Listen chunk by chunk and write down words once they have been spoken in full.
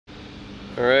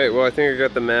Alright, well I think I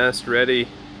got the mast ready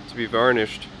to be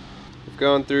varnished. I've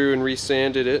gone through and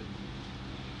resanded it.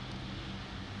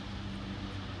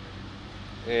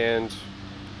 And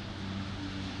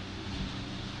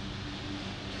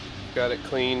got it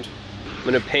cleaned. I'm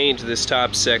going to paint this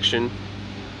top section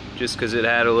just because it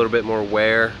had a little bit more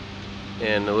wear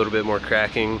and a little bit more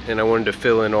cracking, and I wanted to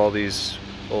fill in all these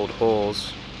old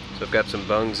holes. So I've got some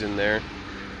bungs in there.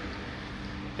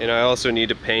 And I also need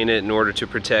to paint it in order to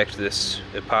protect this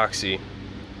epoxy.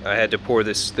 I had to pour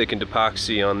this thickened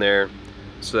epoxy on there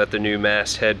so that the new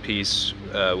mast headpiece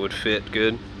would fit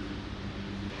good.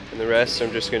 And the rest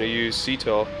I'm just going to use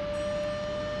Cetal.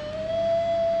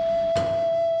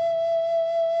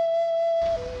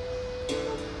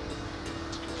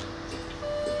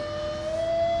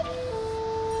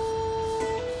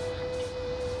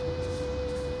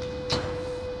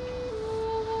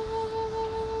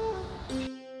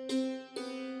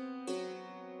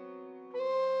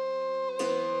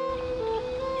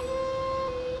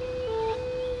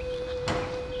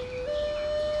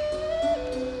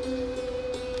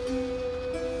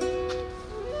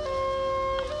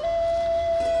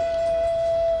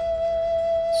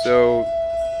 So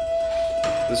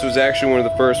this was actually one of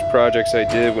the first projects I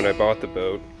did when I bought the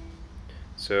boat.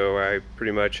 So I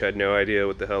pretty much had no idea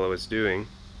what the hell I was doing.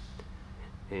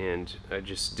 And I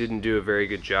just didn't do a very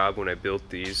good job when I built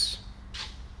these.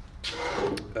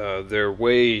 They're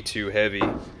way too heavy.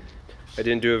 I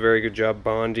didn't do a very good job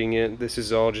bonding it. This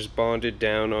is all just bonded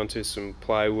down onto some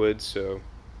plywood, so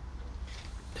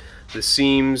the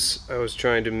seams I was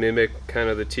trying to mimic kind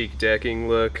of the teak decking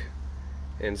look,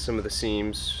 and some of the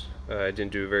seams I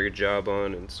didn't do a very good job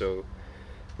on, and so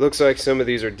looks like some of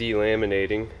these are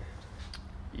delaminating.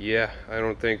 Yeah, I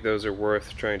don't think those are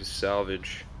worth trying to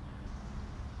salvage.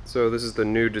 So this is the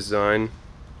new design.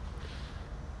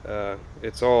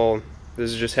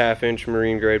 This is just 1/2 inch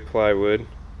marine grade plywood.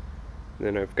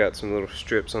 Then I've got some little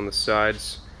strips on the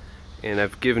sides, and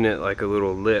I've given it like a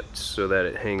little lip so that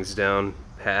it hangs down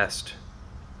past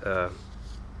the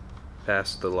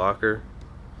locker,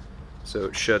 so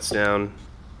it shuts down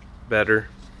better.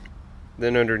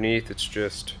 Then underneath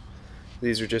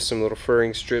these are just some little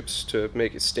furring strips to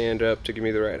make it stand up to give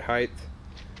me the right height.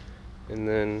 And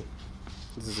then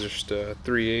this is just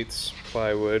 3/8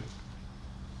 plywood,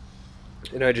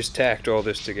 and I just tacked all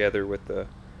this together with a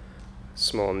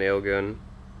small nail gun.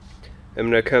 I'm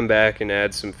going to come back and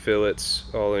add some fillets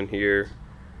all in here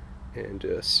and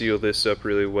seal this up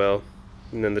really well.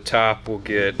 And then the top will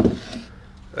get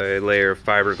a layer of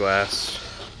fiberglass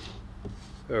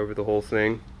over the whole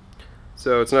thing.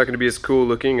 So it's not going to be as cool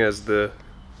looking as the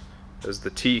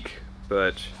teak,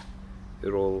 but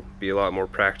it'll be a lot more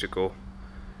practical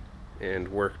and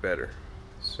work better.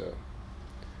 So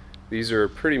these are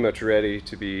pretty much ready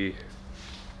to be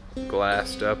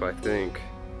glassed up, I think.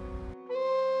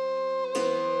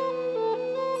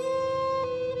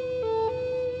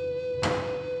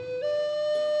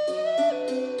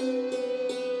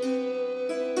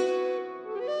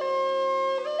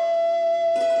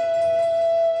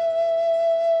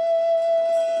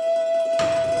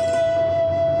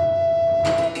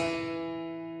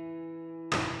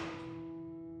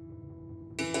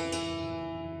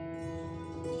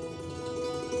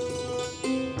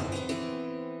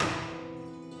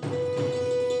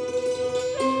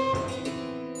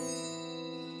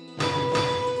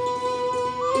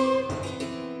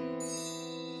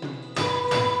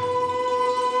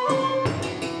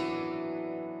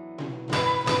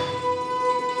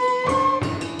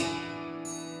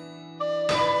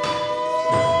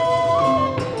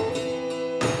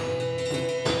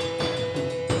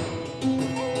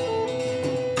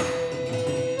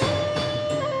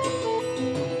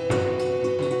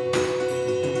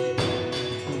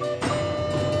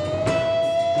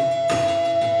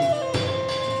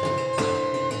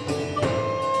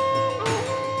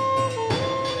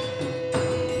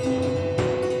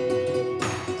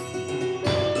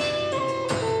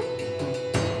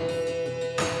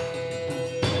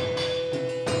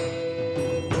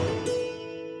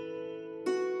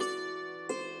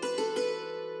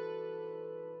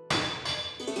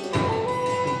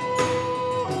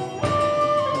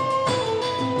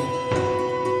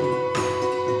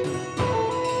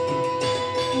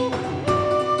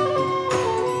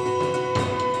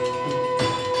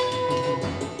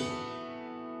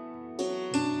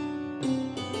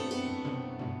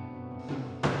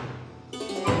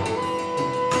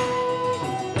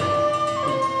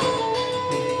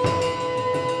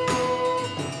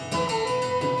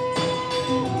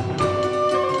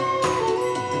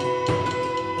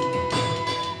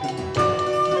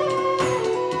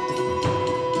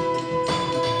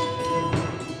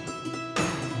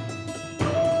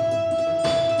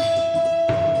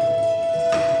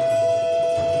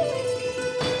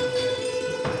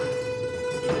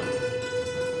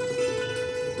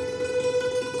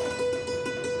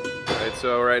 Alright,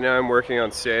 so right now I'm working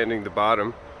on sanding the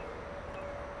bottom,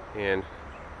 and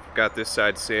got this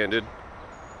side sanded,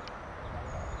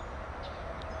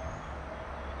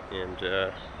 and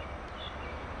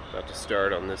about to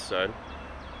start on this side.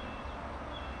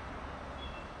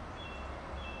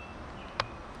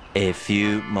 A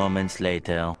few moments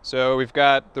later. So we've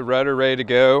got the rudder ready to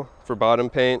go for bottom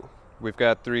paint. We've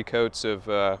got 3 coats of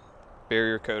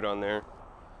barrier coat on there,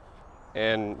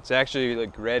 and it's actually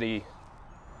like ready.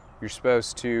 You're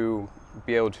supposed to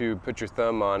be able to put your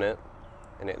thumb on it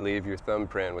and it leave your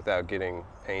thumbprint without getting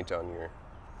paint on your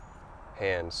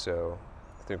hand. So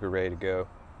I think we're ready to go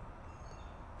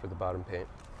for the bottom paint.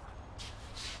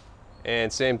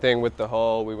 And same thing with the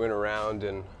hull. We went around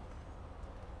and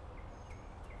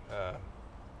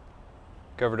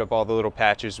covered up all the little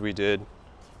patches we did.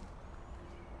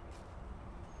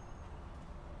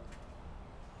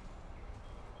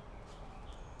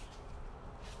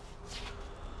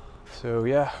 So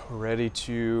yeah, we're ready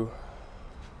to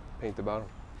paint the bottom.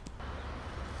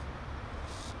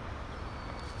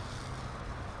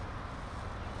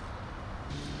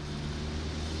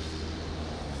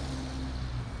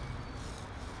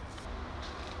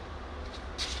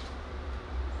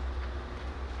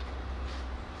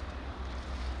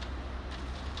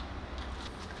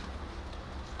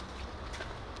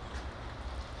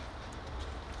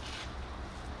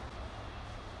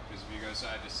 Because if you go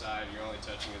side to side, you're only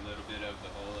touching a little bit of the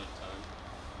hull at a time.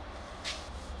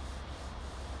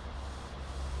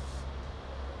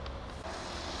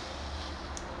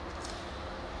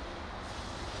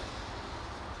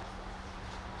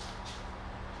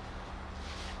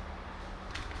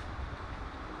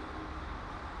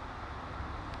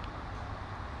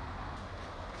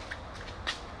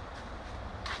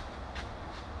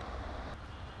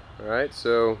 Alright,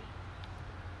 so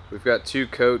we've got 2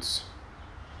 coats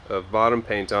of bottom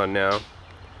paint on now,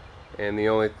 and the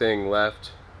only thing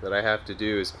left that I have to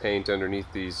do is paint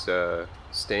underneath these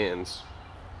stands.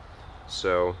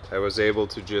 So I was able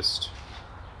to just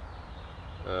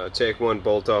take one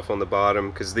bolt off on the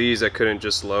bottom, because these I couldn't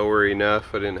just lower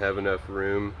enough. I didn't have enough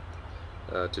room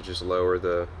to just lower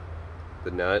the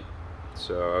nut,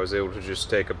 so I was able to just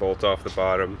take a bolt off the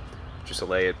bottom, just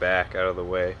lay it back out of the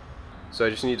way. So I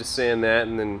just need to sand that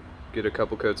and then get a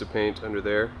couple coats of paint under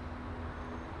there.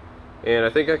 And I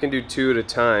think I can do 2 at a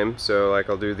time, so like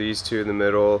I'll do these 2 in the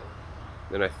middle,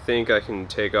 then I think I can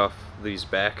take off these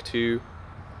back 2,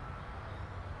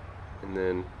 and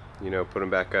then, you know, put them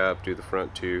back up, do the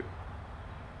front 2.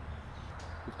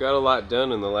 We've got a lot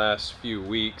done in the last few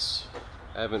weeks.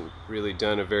 I haven't really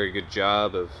done a very good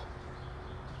job of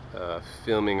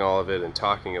filming all of it and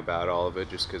talking about all of it,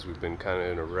 just because we've been kind of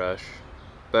in a rush.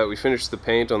 But we finished the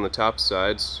paint on the top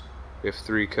sides. We have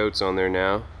 3 coats on there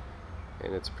now,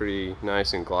 and it's pretty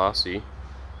nice and glossy.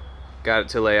 Got it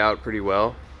to lay out pretty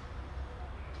well.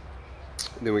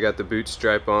 Then we got the boot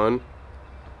stripe on.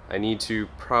 I need to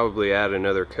probably add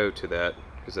another coat to that,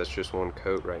 because that's just 1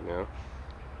 coat right now.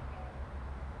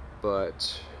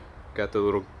 But got the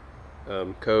little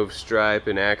cove stripe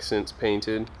and accents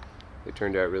painted. They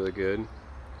turned out really good.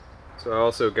 So I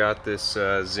also got this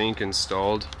zinc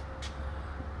installed,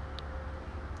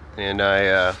 and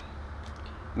I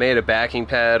made a backing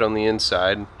pad on the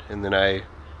inside, and then I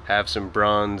have some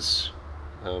bronze,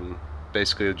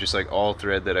 basically just like all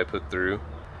thread that I put through,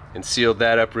 and sealed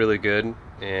that up really good.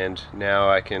 And now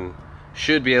I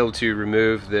should be able to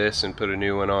remove this and put a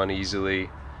new one on easily,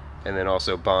 and then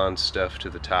also bond stuff to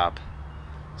the top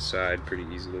side pretty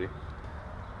easily.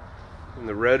 And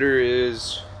the rudder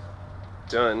is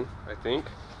done, I think.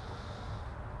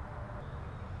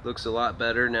 Looks a lot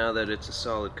better now that it's a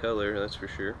solid color, that's for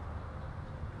sure.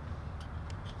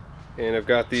 And I've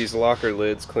got these locker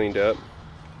lids cleaned up.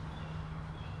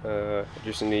 I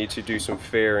just need to do some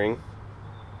fairing,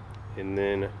 and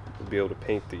then we'll be able to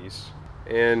paint these.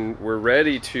 And we're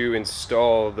ready to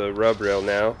install the rub rail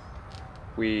now.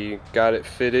 We got it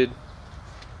fitted,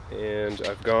 and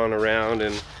I've gone around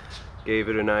and gave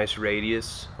it a nice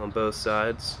radius on both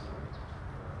sides,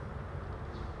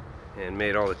 and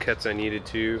made all the cuts I needed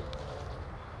to.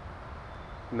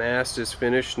 Mast is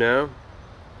finished now.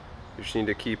 We just need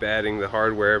to keep adding the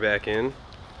hardware back in.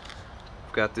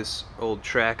 I've got this old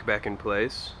track back in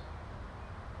place.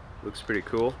 Looks pretty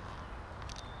cool.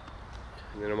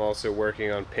 And then I'm also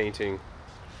working on painting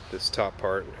this top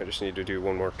part. I just need to do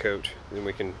 1 more coat, then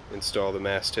we can install the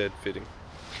masthead fitting.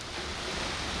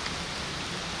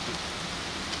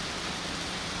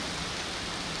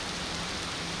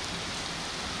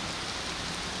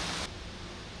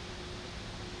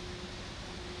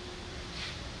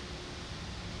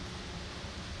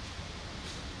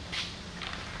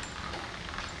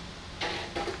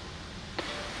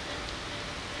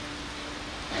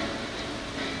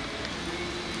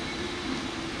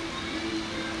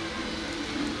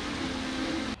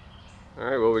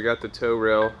 we got the tow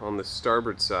rail on the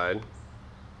starboard side.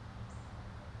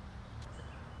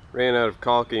 Ran out of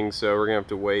caulking, so we're gonna have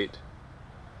to wait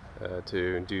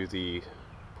to do the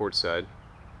port side.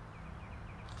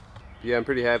 Yeah, I'm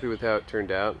pretty happy with how it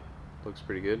turned out. Looks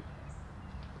pretty good.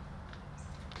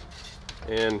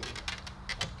 And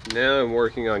now I'm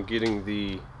working on getting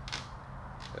the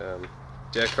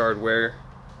deck hardware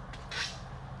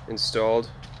installed.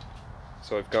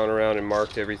 So I've gone around and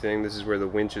marked everything. This is where the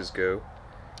winches go.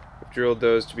 I've drilled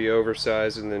those to be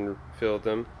oversized and then filled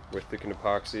them with thickened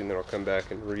epoxy, and then I'll come back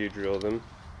and re-drill them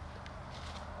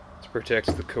to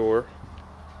protect the core.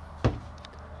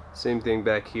 Same thing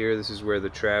back here. This is where the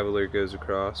traveler goes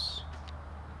across,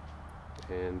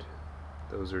 and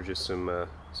those are just some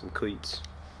cleats.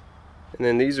 And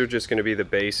then these are just going to be the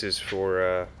bases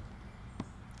for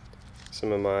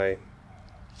some of my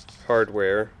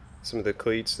hardware. Some of the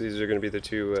cleats, these are going to be the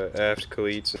two aft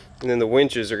cleats. And then the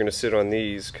winches are going to sit on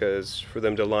these because for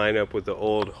them to line up with the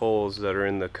old holes that are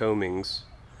in the coamings,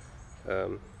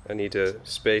 I need to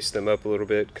space them up a little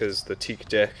bit because the teak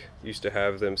deck used to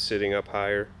have them sitting up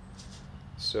higher.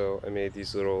 So I made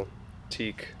these little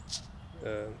teak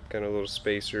kind of little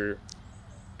spacer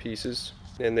pieces,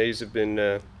 and these have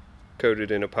been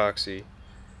coated in epoxy,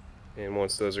 and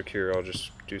once those are cured I'll just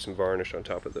do some varnish on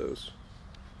top of those.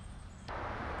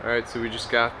 Alright, so we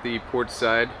just got the port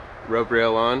side rub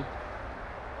rail on,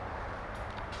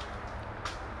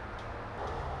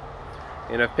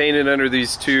 and I've painted under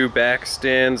these two back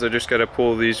stands. I just got to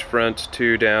pull these front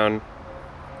two down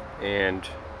and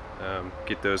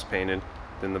get those painted.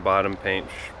 Then the bottom paint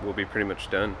will be pretty much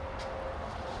done.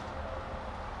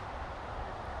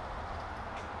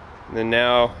 And then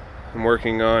now I'm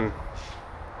working on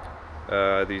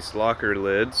these locker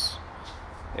lids,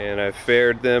 and I've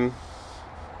faired them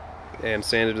and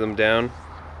sanded them down,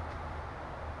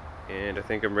 and I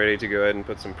think I'm ready to go ahead and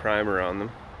put some primer on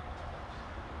them.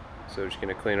 So just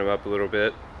going to clean them up a little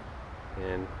bit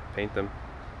and paint them.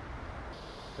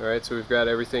 Alright, so we've got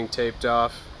everything taped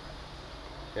off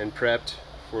and prepped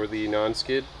for the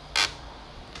non-skid.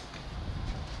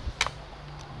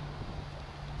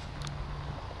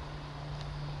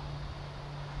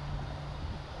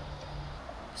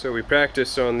 So we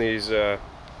practiced on these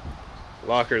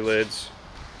locker lids.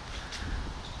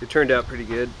 It turned out pretty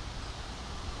good.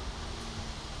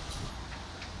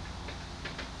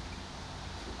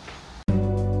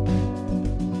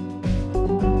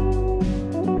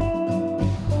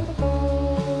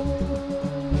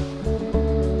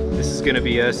 This is going to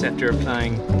be us after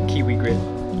applying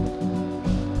Kiwigrip.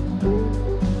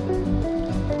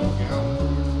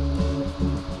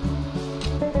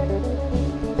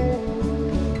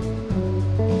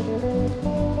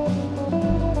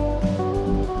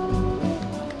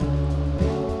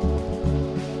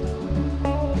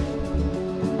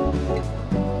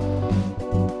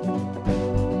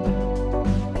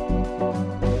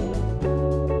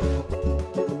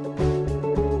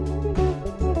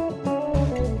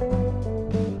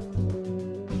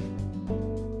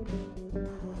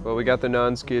 Well, we got the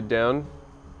non-skid down.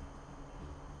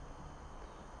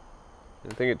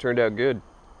 I think it turned out good.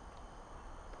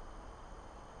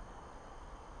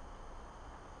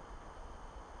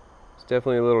 It's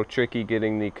definitely a little tricky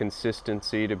getting the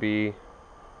consistency to be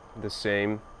the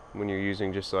same when you're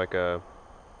using just like a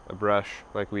brush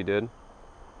like we did.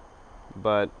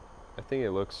 But I think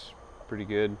it looks pretty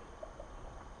good.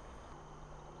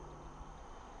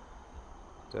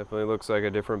 Definitely looks like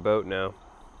a different boat now.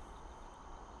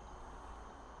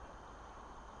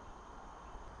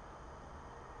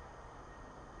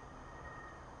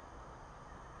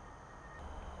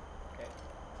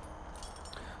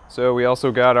 So we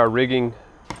also got our rigging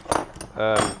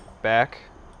back.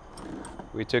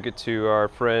 We took it to our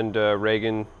friend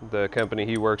Reagan, the company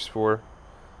he works for,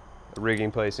 a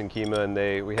rigging place in Kima,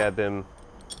 and we had them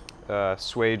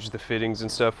swage the fittings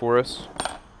and stuff for us.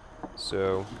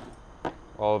 So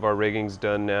all of our rigging's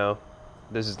done now.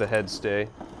 This is the head stay.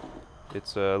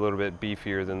 It's a little bit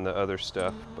beefier than the other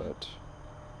stuff, but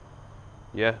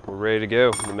yeah, we're ready to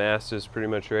go. The mast is pretty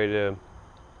much ready to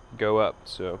go up.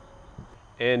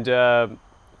 And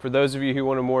for those of you who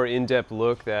want a more in-depth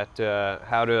look at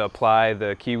how to apply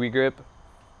the Kiwigrip,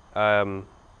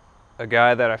 a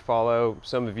guy that I follow,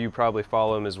 some of you probably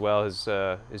follow him as well, his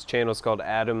channel is called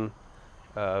Adam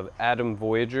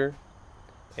Voyager,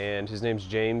 and his name's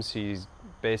James. He's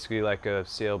basically like a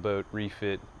sailboat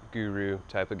refit guru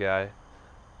type of guy,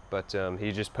 but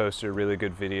he just posted a really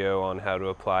good video on how to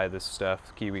apply this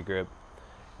stuff, Kiwigrip,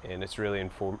 and it's really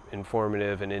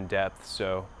informative and in-depth,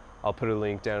 so I'll put a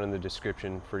link down in the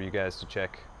description for you guys to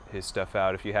check his stuff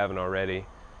out if you haven't already.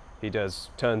 He does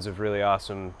tons of really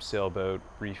awesome sailboat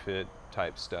refit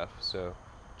type stuff, so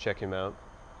check him out.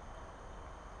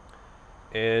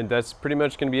 And that's pretty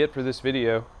much going to be it for this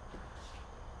video.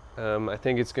 I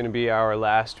think it's going to be our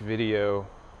last video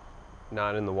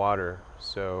not in the water,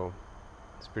 so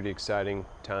it's pretty exciting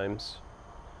times.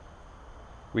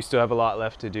 We still have a lot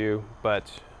left to do,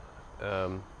 but I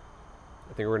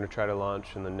think we're going to try to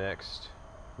launch in the next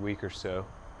week or so.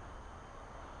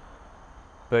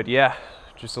 But yeah,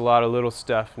 just a lot of little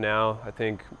stuff now. I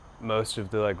think most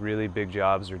of the like really big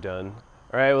jobs are done.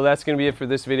 All right, well that's going to be it for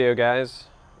this video, guys.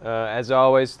 As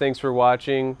always, thanks for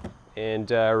watching,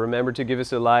 and remember to give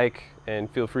us a like and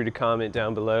feel free to comment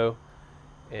down below.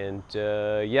 And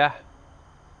yeah,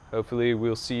 hopefully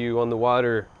we'll see you on the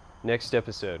water next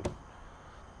episode.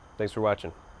 Thanks for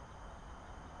watching.